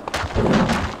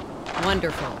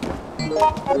 Wonderful.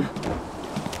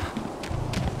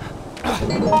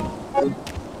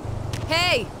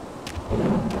 Hey!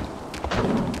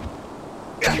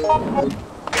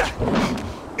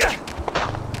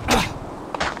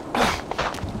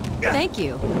 Thank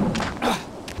you.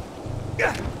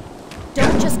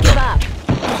 Don't just give up.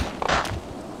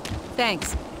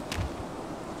 Thanks.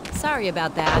 Sorry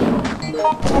about that.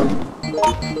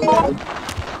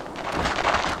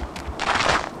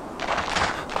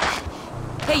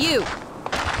 Hey, you!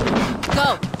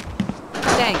 Go!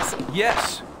 Thanks.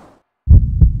 Yes.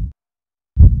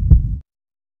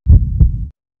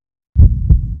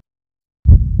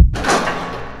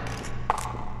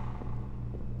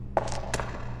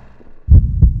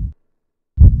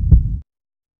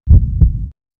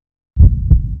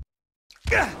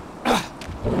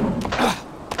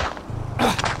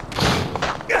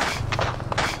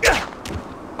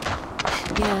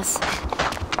 Yes.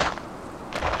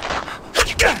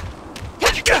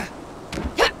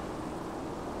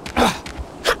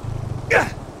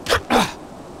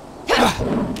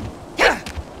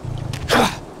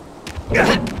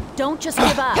 Don't just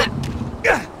give up.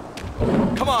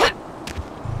 Come on.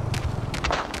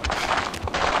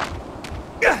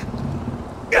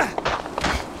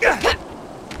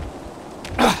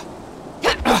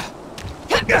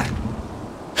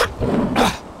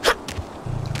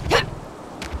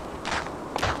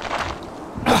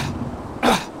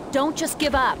 Don't just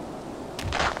give up.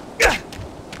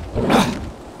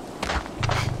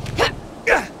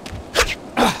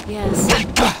 Yes.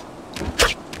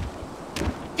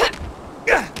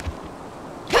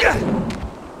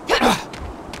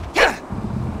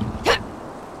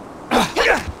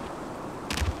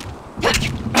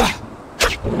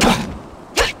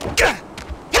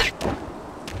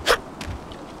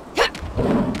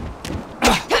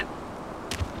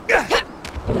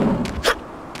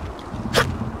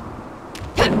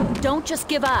 Don't just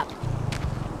give up.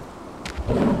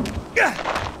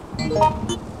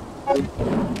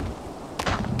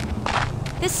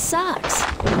 This sucks.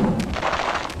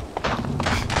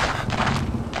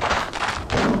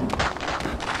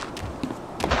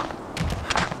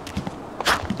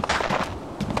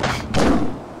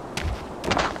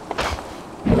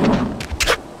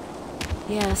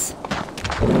 Yes.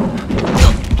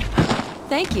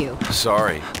 Thank you.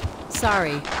 Sorry.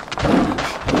 Sorry.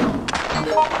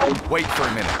 Wait for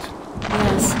a minute.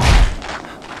 Yes.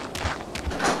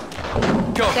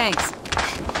 Go. Thanks.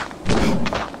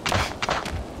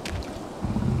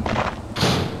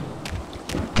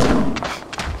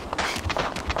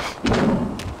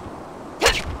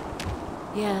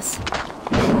 Yes.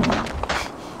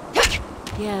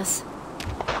 Yes.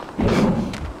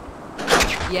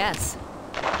 Yes.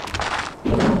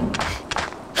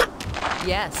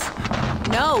 Yes.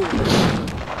 No.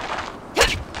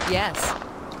 Yes.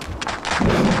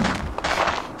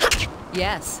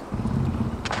 Yes.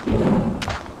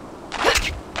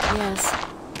 Yes.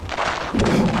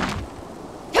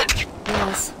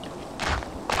 Yes.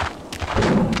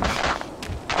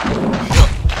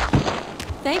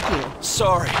 Thank you.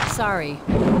 Sorry. Sorry.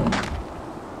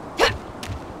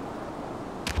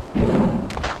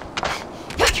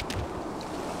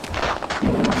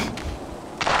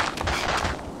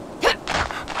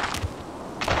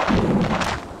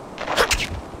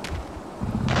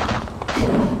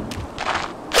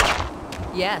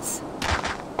 Yes.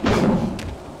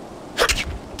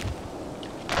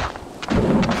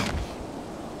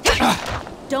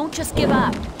 Don't just give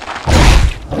up.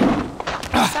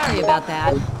 Sorry about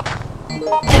that.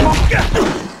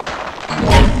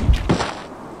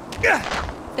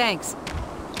 Thanks.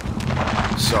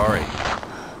 Sorry.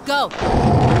 Go.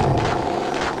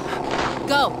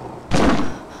 Go.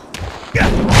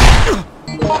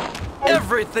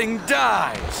 Everything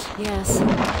dies. Yes.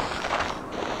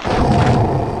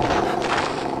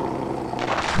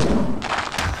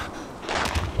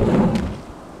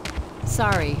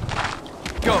 Sorry.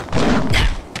 Go.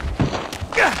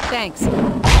 Thanks.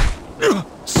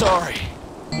 Sorry.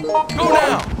 Go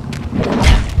now.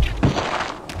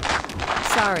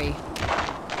 Sorry.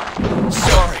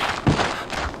 Sorry.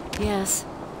 Yes.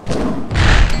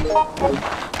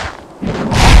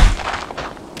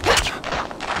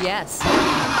 Yes.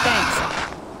 Thanks.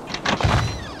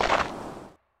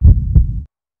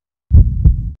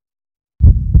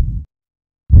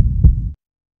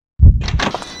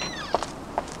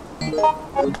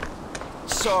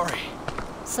 Sorry.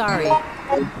 Sorry.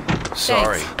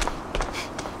 Sorry.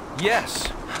 Thanks. Yes.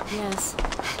 Yes.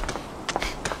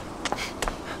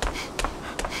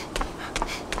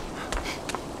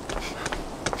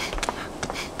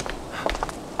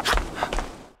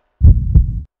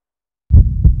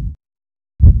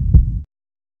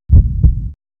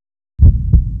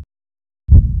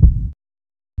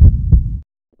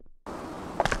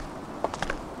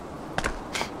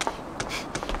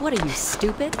 What are you,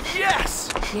 stupid? Yes!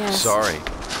 Yes. Sorry.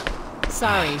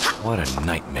 Sorry. What a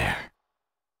nightmare.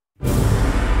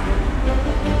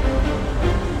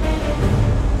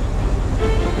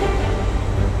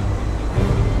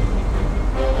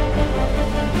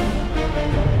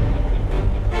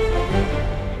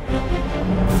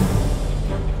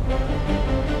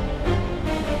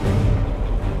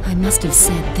 I must have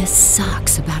said this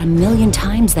sucks about 1,000,000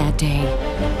 times that day.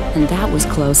 And that was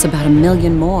close about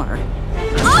 1,000,000 more.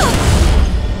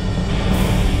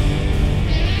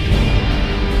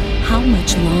 How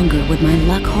much longer would my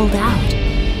luck hold out?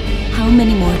 How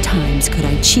many more times could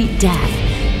I cheat death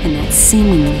in that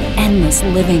seemingly endless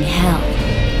living hell?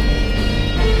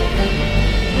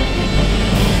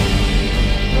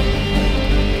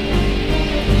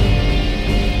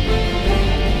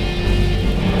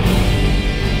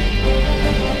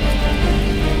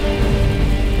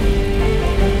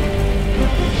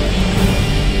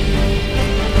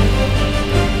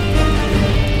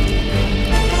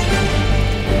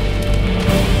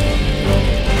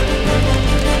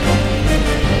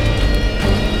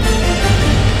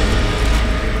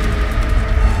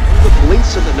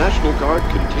 And the National Guard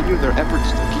continue their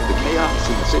efforts to keep the chaos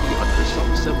in the city under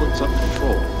some semblance of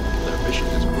control. Their mission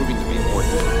is proving to be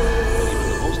important.